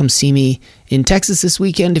 Come see me in Texas this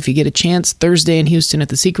weekend if you get a chance. Thursday in Houston at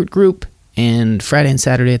the Secret Group, and Friday and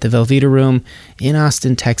Saturday at the Velveeta Room in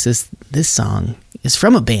Austin, Texas. This song is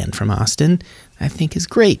from a band from Austin I think is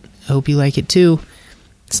great. I hope you like it too.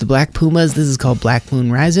 It's the Black Pumas. This is called Black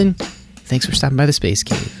Moon Rising. Thanks for stopping by the Space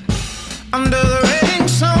Cave. Under the rating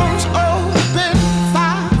zone's open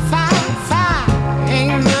fire, fire, fire.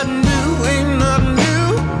 Ain't nothing new.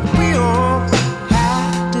 We all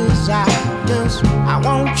have desires. I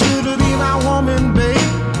want you to be my woman, babe.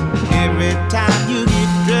 Every time you get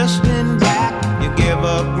dressed in black, you give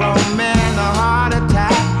a grown man a heart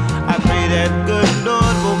attack. I pray that good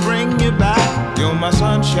Lord will bring you back. You're my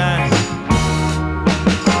sunshine.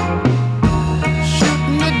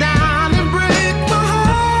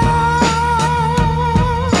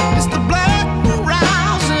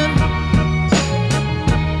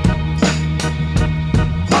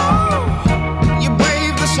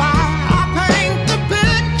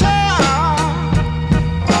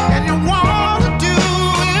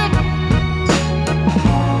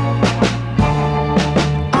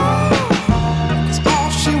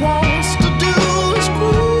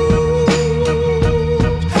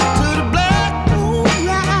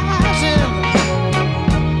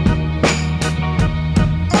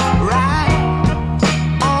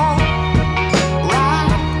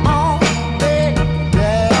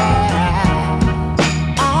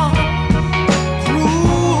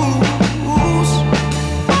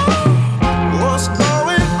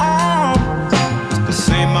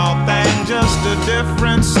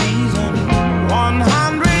 Different season,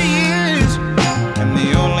 100 years, and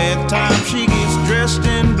the only time she gets dressed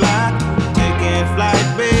in black, taking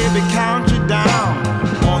flight, baby, count you down,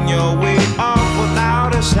 on your way off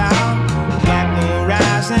without a sound, black moon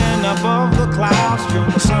rising above the clouds, you're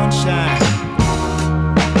my sunshine.